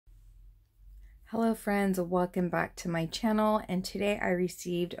Hello friends, welcome back to my channel, and today I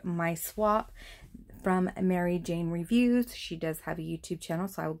received my swap from Maryjane Reviews. She does have a YouTube channel,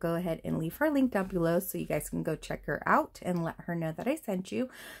 so I will go ahead and leave her link down below so you guys can go check her out and let her know that I sent you.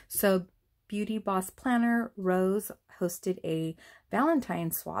 So Beautybossplanner Rose hosted a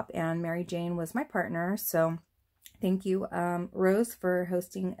Valentine swap, and Maryjane was my partner, so thank you, Rose, for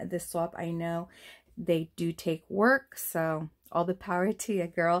hosting this swap. I know they do take work, so all the power to you,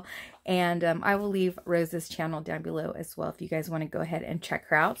 girl. And I will leave Rose's channel down below as well if you guys want to go ahead and check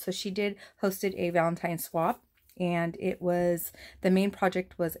her out. So she hosted a Valentine swap, and the main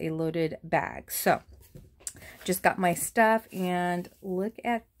project was a loaded bag. So just got my stuff, and look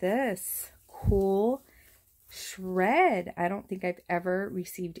at this cool shred. I don't think I've ever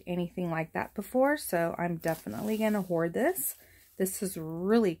received anything like that before, so I'm definitely gonna hoard this. This is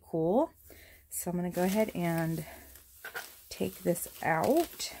really cool. So I'm gonna go ahead and take this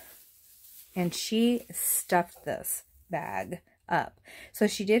out, and she stuffed this bag up. So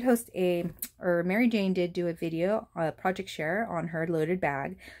she did host Maryjane did do a video, a project share on her loaded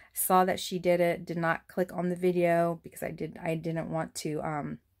bag. Saw that she did it, did not click on the video because I didn't want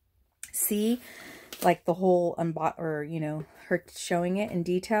to see like the whole her showing it in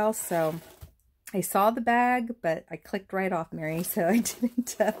detail. So I saw the bag, but I clicked right off, Mary, so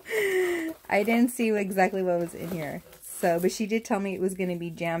I didn't see exactly what was in here. So, but she did tell me it was going to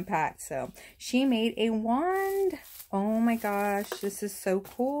be jam-packed. So she made a wand. Oh my gosh, this is so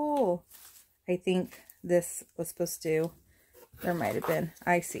cool. I think this was supposed to, there might have been,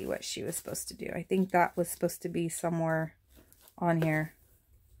 I see what she was supposed to do. I think that was supposed to be somewhere on here.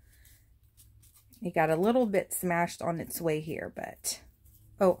 It got a little bit smashed on its way here, but,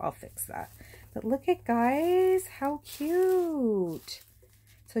 oh, I'll fix that. But look at, guys, how cute.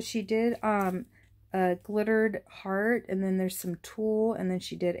 So she did a glittered heart, and then there's some tulle, and then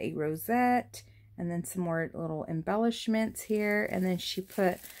she did a rosette, and then some more little embellishments here, and then she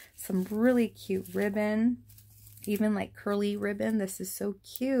put some really cute ribbon, even like curly ribbon. This is so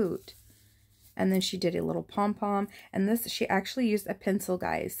cute. And then she did a little pom-pom, and this, she actually used a pencil,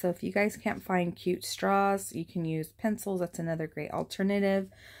 guys. So if you guys can't find cute straws, you can use pencils. That's another great alternative.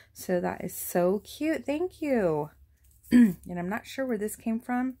 So that is so cute. Thank you. And I'm not sure where this came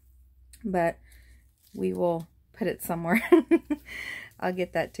from, but we will put it somewhere. I'll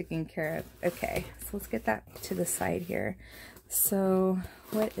get that taken care of. Okay, so let's get that to the side here. So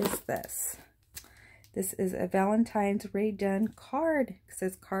what is this? This is a Valentine's redone card. It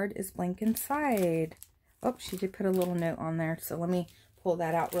says card is blank inside. Oh, she did put a little note on there. So let me pull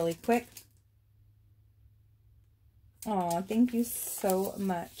that out really quick. Oh, thank you so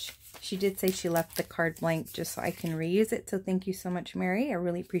much. She did say she left the card blank just so I can reuse it. So thank you so much, Mary. I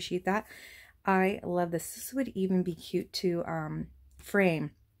really appreciate that. I love this. This would even be cute to frame,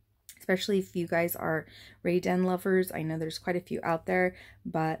 especially if you guys are redone lovers. I know there's quite a few out there,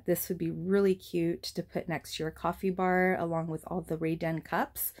 but this would be really cute to put next to your coffee bar along with all the redone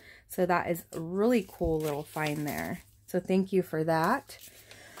cups. So that is a really cool little find there. So thank you for that.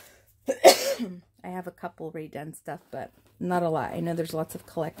 I have a couple redone stuff, but not a lot. I know there's lots of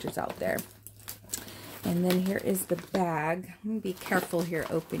collectors out there. And then here is the bag. I'm going to be careful here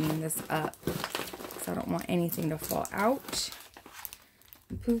opening this up because I don't want anything to fall out.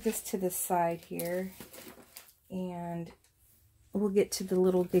 Move this to the side here, and we'll get to the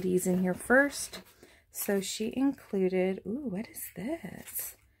little goodies in here first. So she included, ooh, what is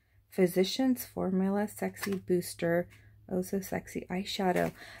this? Physicians Formula Sexy Booster, Oh So Sexy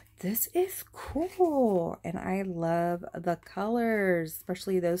Eyeshadow. This is cool, and I love the colors,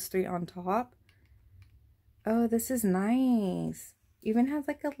 especially those three on top. Oh, this is nice. Even has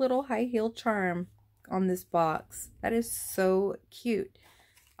like a little high heel charm on this box. That is so cute.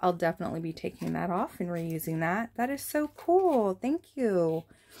 I'll definitely be taking that off and reusing that. That is so cool. Thank you.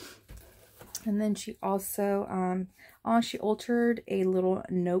 And then she also, she altered a little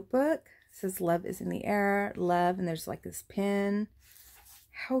notebook. It says love is in the air, love, and there's like this pin.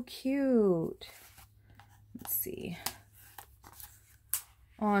 How cute. Let's see.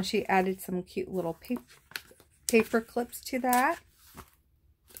 Oh, she added some cute little paper clips to that.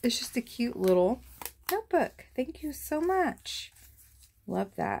 It's just a cute little notebook. Thank you so much.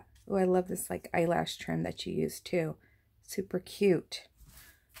 Love that. Oh, I love this like eyelash trim that you use too. Super cute.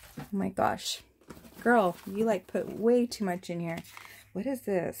 Oh my gosh. Girl, you like put way too much in here. What is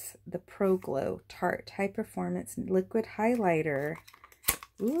this? The Pro Glow Tarte High Performance Liquid Highlighter.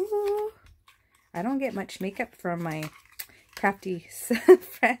 Ooh. I don't get much makeup from my crafty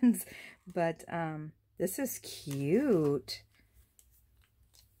friends, but this is cute.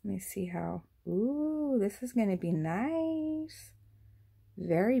 Let me see how. Ooh, this is going to be nice.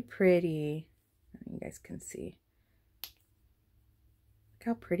 Very pretty. guys can see. Look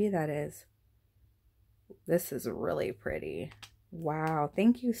how pretty that is. This is really pretty. Wow,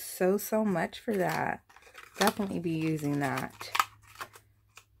 thank you so, so much for that. Definitely be using that.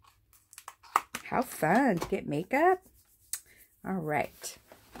 How fun to get makeup. All right.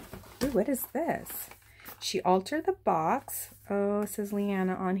 Ooh, what is this? She altered the box. Oh, it says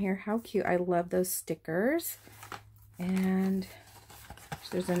Leanna on here. How cute. I love those stickers. And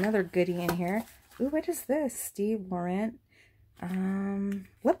there's another goodie in here. Ooh, what is this? Steve Laurent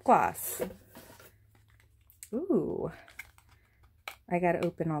lip gloss. Ooh. I gotta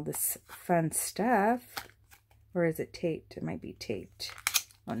open all this fun stuff. Or is it taped? It might be taped.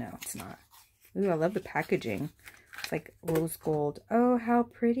 Oh no, it's not. Ooh, I love the packaging. It's like rose gold. Oh, how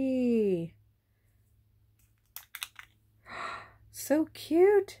pretty. So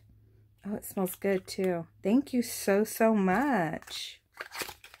cute. Oh, it smells good too. Thank you so, so much.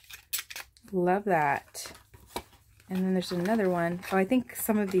 Love that. And then there's another one. Oh, I think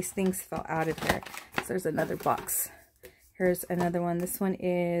some of these things fell out of here. So there's another box. Here's another one. This one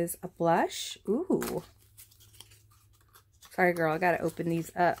is a blush. Ooh. Sorry, girl. I got to open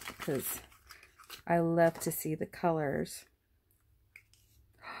these up because I love to see the colors.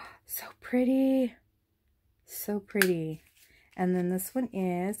 So pretty. So pretty. And then this one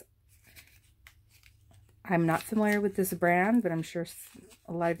is, I'm not familiar with this brand, but I'm sure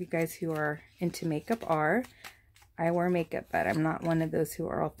a lot of you guys who are into makeup are. I wear makeup, but I'm not one of those who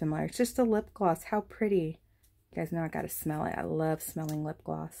are all familiar. It's just a lip gloss. How pretty. You guys know I got to smell it. I love smelling lip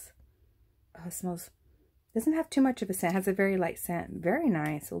gloss. Oh, it smells, doesn't have too much of a scent. It has a very light scent. Very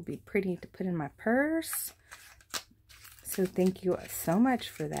nice. It'll be pretty to put in my purse. So thank you so much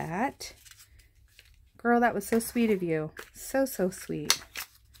for that. Girl, that was so sweet of you. So, so sweet.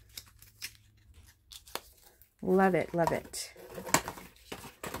 Love it, love it.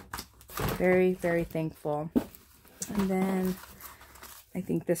 Very, very thankful. And then I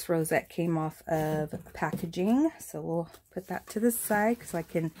think this rosette came off of packaging. So we'll put that to the side because I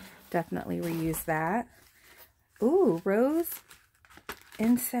can definitely reuse that. Ooh, rose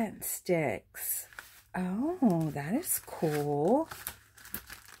incense sticks. Oh, that is cool.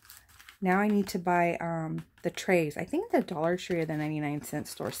 Now I need to buy the trays. I think the Dollar Tree or the 99-cent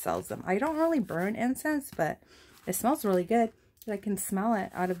store sells them. I don't really burn incense, but it smells really good. I can smell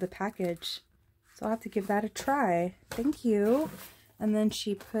it out of the package. So I'll have to give that a try. Thank you. And then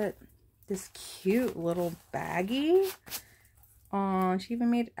she put this cute little baggie. Oh, she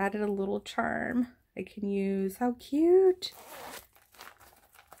even added a little charm I can use. How cute.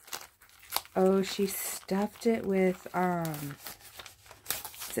 Oh, she stuffed it with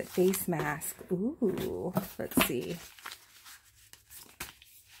is it face mask? Ooh, let's see.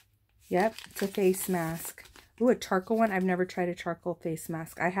 Yep, it's a face mask. Ooh, a charcoal one. I've never tried a charcoal face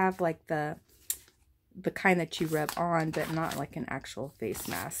mask. I have like the kind that you rub on, but not like an actual face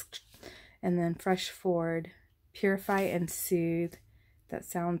mask. And then Fresh Forward, Purify and Soothe. That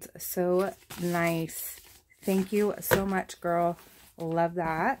sounds so nice. Thank you so much, girl. Love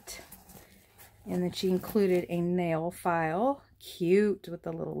that. And then she included a nail file. Cute, with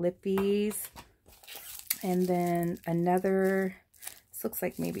the little lippies. And then another, this looks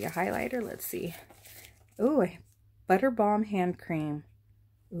like maybe a highlighter. Let's see. Ooh, a Butter Balm hand cream.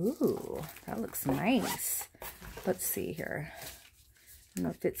 Ooh, that looks nice. Let's see here. I don't know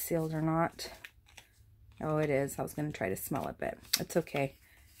if it's sealed or not. Oh, it is. I was going to try to smell it, but it's okay.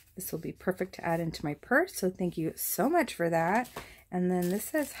 This will be perfect to add into my purse. So thank you so much for that. And then this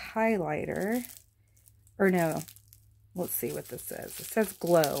says highlighter. Or no. Let's see what this says. It says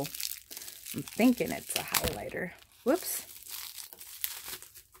glow. I'm thinking it's a highlighter. Whoops.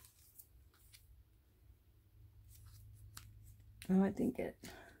 Oh, I think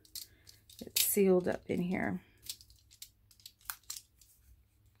it's sealed up in here.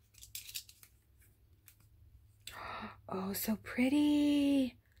 Oh, so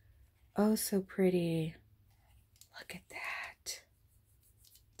pretty. Oh, so pretty. Look at that.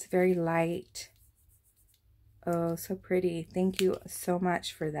 It's very light. Oh, so pretty. Thank you so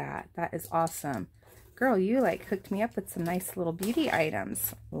much for that. That is awesome. Girl, you like hooked me up with some nice little beauty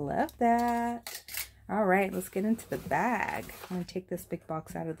items. Love that. All right, let's get into the bag. I'm going to take this big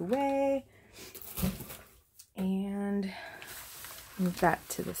box out of the way and move that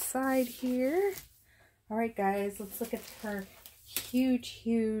to the side here. All right, guys, let's look at her huge,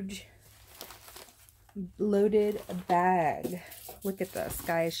 huge loaded bag. Look at this,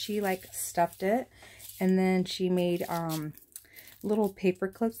 guys. She like stuffed it, and then she made little paper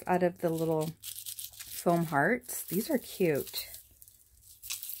clips out of the little foam hearts. These are cute.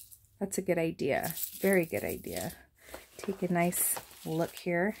 That's a good idea. Very good idea. Take a nice look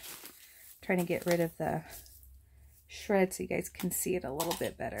here. Trying to get rid of the shred so you guys can see it a little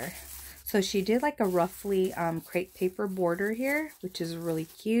bit better. So she did like a roughly crepe paper border here, which is really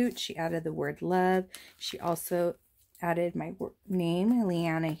cute. She added the word love. She also added my name,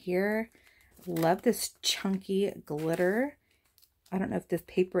 Liana, here. Love this chunky glitter. I don't know if the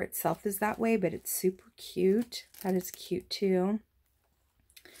paper itself is that way, but it's super cute. That is cute too.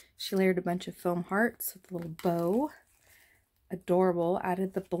 She layered a bunch of foam hearts with a little bow. Adorable.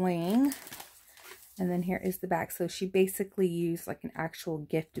 Added the bling. And then here is the bag. So she basically used like an actual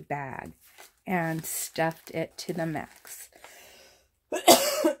gift bag and stuffed it to the max.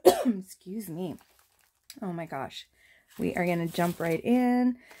 Excuse me. Oh my gosh. We are going to jump right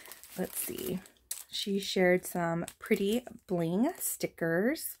in. Let's see. She shared some pretty bling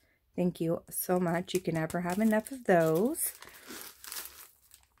stickers. Thank you so much. You can never have enough of those.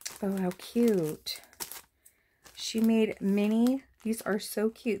 Oh, how cute. She made mini. These are so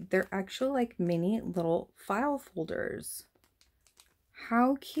cute. They're actually like mini little file folders.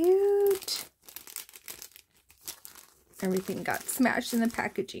 How cute. Everything got smashed in the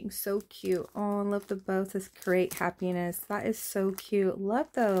packaging. So cute. Oh, I love the bow. Says create happiness. That is so cute. Love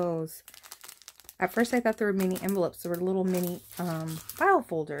those. At first I thought they were mini envelopes. They were little mini file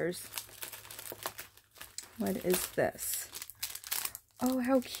folders. What is this? Oh,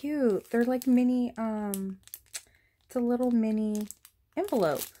 how cute. They're like mini, it's a little mini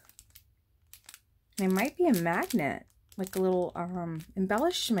envelope. And it might be a magnet, like a little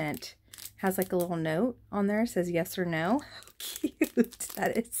embellishment. Has like a little note on there. It says yes or no. How cute.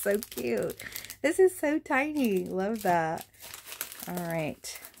 That is so cute. This is so tiny. Love that. All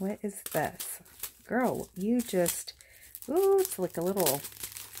right. What is this? Girl, you just, ooh, it's like a little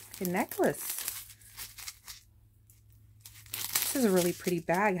necklace. This is a really pretty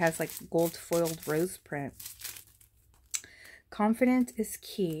bag. It has like gold foiled rose print. Confidence is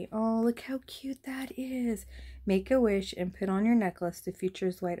key. Oh, look how cute that is. Make a wish and put on your necklace. The future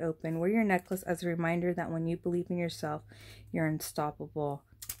is wide open. Wear your necklace as a reminder that when you believe in yourself, you're unstoppable.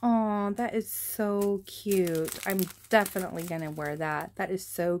 Oh, that is so cute. I'm definitely going to wear that. That is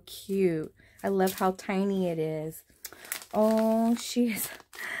so cute. I love how tiny it is. Oh, I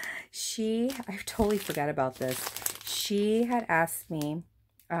totally forgot about this. She had asked me,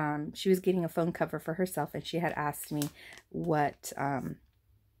 she was getting a phone cover for herself, and she had asked me what,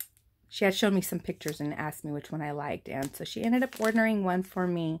 she had shown me some pictures and asked me which one I liked. And so she ended up ordering one for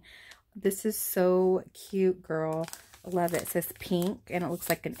me. This is so cute, girl. I love it. It says pink, and it looks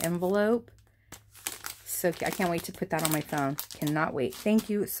like an envelope. So cute. I can't wait to put that on my phone. Cannot wait. Thank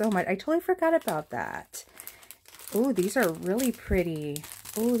you so much. I totally forgot about that. Oh, these are really pretty.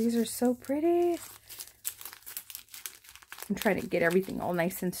 Oh, these are so pretty. I'm trying to get everything all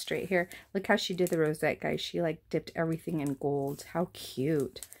nice and straight here. Look how she did the rosette, guys. She like dipped everything in gold. How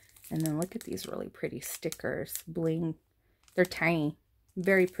cute. And then look at these really pretty stickers. Bling. They're tiny.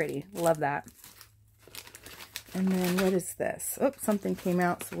 Very pretty. Love that. And then what is this? Oh, something came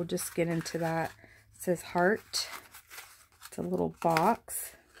out, so we'll just get into that. It says heart. It's a little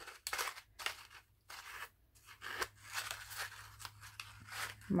box.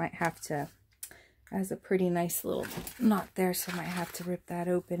 Might have to, has a pretty nice little knot there, so I might have to rip that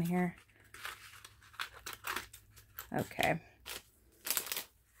open here. Okay.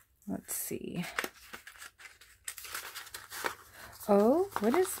 Let's see. Oh,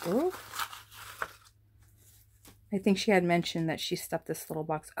 what is, oh. I think she had mentioned that she stuffed this little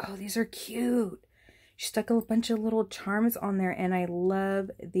box. Oh, these are cute. She stuck a bunch of little charms on there, and I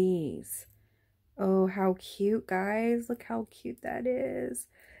love these. Oh, how cute, guys. Look how cute that is.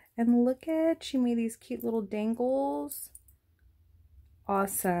 And look at, she made these cute little dangles.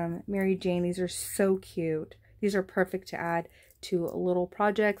 Awesome. Maryjane, these are so cute. These are perfect to add to little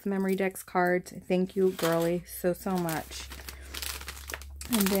projects, memory decks, cards. Thank you, girly, so much.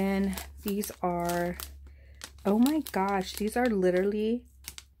 And then these are, oh my gosh, these are literally,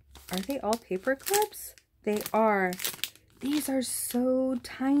 are they all paper clips? They are. These are so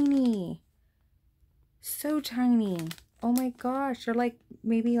tiny. So tiny. Oh my gosh, they're like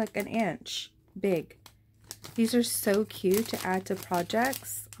maybe like an inch big. These are so cute to add to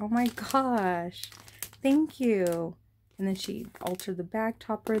projects. Oh my gosh. Thank you. And then she altered the back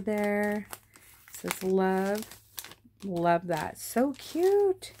topper there. It says love. Love that. So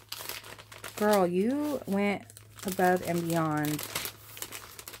cute. Girl, you went above and beyond.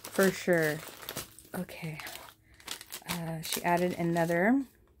 For sure. Okay. She added another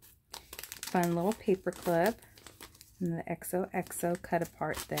fun little paper clip. And the XOXO cut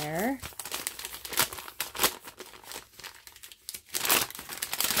apart there.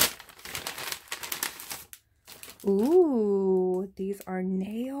 Ooh, these are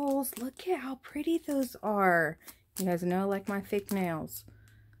nails. Look at how pretty those are. You guys know I like my fake nails.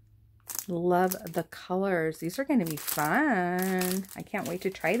 Love the colors. These are going to be fun. I can't wait to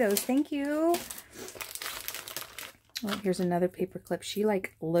try those. Thank you. Oh, here's another paper clip. She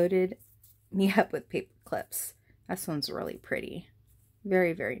like loaded me up with paper clips. This one's really pretty.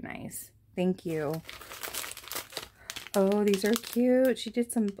 Very, very nice. Thank you. Oh, these are cute. She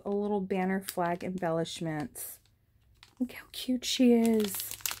did a little banner flag embellishments. Look how cute she is.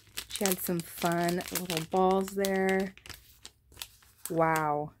 She had some fun little balls there.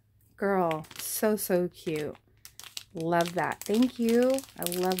 Wow. Girl, so, so cute. Love that. Thank you. I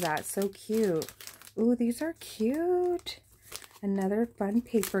love that. So cute. Ooh, these are cute. Another fun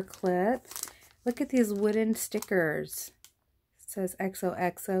paper clip. Look at these wooden stickers. It says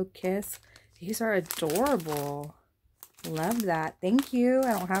XOXO kiss. These are adorable. Love that. Thank you.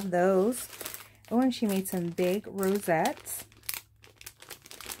 I don't have those. Oh, and she made some big rosettes.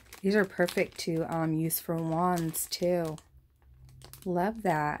 These are perfect to use for wands too. Love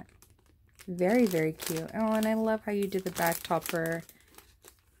that. Very, very cute. Oh, and I love how you did the back topper.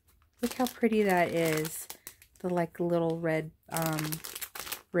 Look how pretty that is. The like little red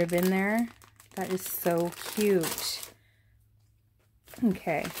ribbon there. That is so cute.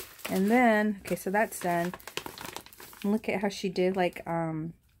 Okay. And then, okay, so that's done. And look at how she did like,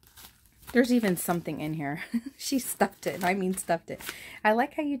 there's even something in here. She stuffed it. I mean stuffed it. I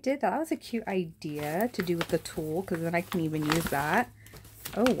like how you did that. That was a cute idea to do with the tool, because then I can even use that.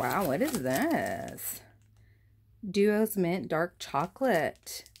 Oh, wow. What is this? Duo's Mint Dark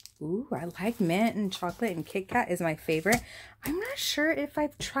Chocolate. Ooh, I like mint and chocolate, and Kit Kat is my favorite. I'm not sure if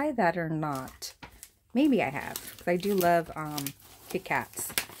I've tried that or not. Maybe I have, because I do love Kit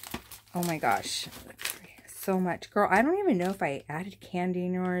Kats. Oh my gosh. So much. Girl, I don't even know if I added candy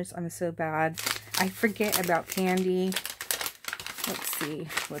in yours. I'm so bad. I forget about candy. Let's see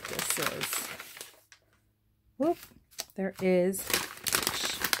what this is. Whoop. There is.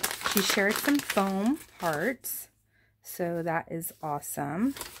 She shared some foam hearts. So that is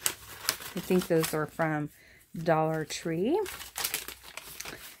awesome. I think those are from Dollar Tree.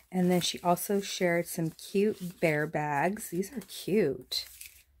 And then she also shared some cute bear bags. These are cute.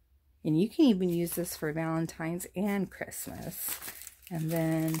 And you can even use this for Valentine's and Christmas. And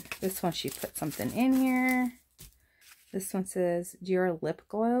then this one, she put something in here. This one says, Dior Lip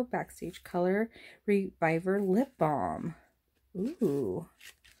Glow Backstage Color Reviver Lip Balm. Ooh.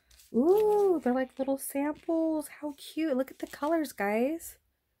 Ooh, they're like little samples. How cute. Look at the colors, guys.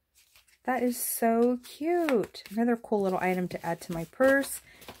 That is so cute. Another cool little item to add to my purse.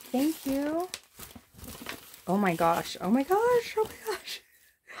 Thank you. Oh my gosh. Oh my gosh. Oh my gosh.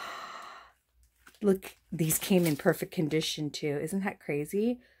 Look, these came in perfect condition too. Isn't that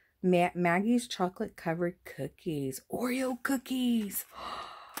crazy? Maggie's chocolate covered cookies. Oreo cookies.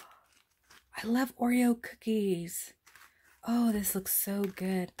 I love Oreo cookies. Oh, this looks so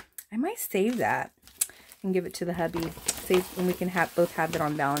good. I might save that and give it to the hubby. Save, and we can both have it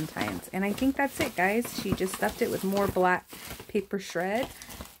on Valentine's. And I think that's it, guys. She just stuffed it with more black paper shred.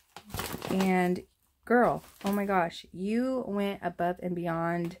 And girl, oh my gosh, you went above and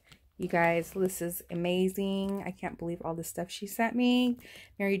beyond. You guys, this is amazing. I can't believe all the stuff she sent me.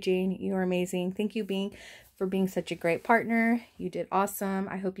 Maryjane, you are amazing. Thank you for being such a great partner. You did awesome.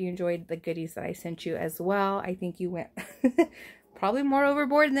 I hope you enjoyed the goodies that I sent you as well. I think you went probably more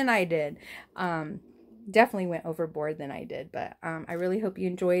overboard than I did. Definitely went overboard than I did. But I really hope you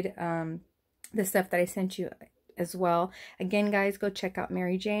enjoyed the stuff that I sent you as well. Again, guys, go check out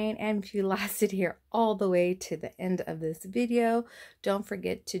Maryjane. And if you lasted here all the way to the end of this video, don't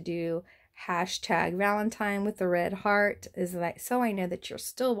forget to do hashtag Valentine with the red heart, is like, so I know that you're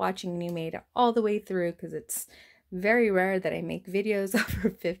still watching and you made it all the way through, because it's very rare that I make videos over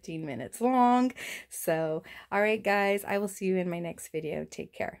 15 minutes long. So, all right, guys, I will see you in my next video.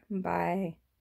 Take care. Bye.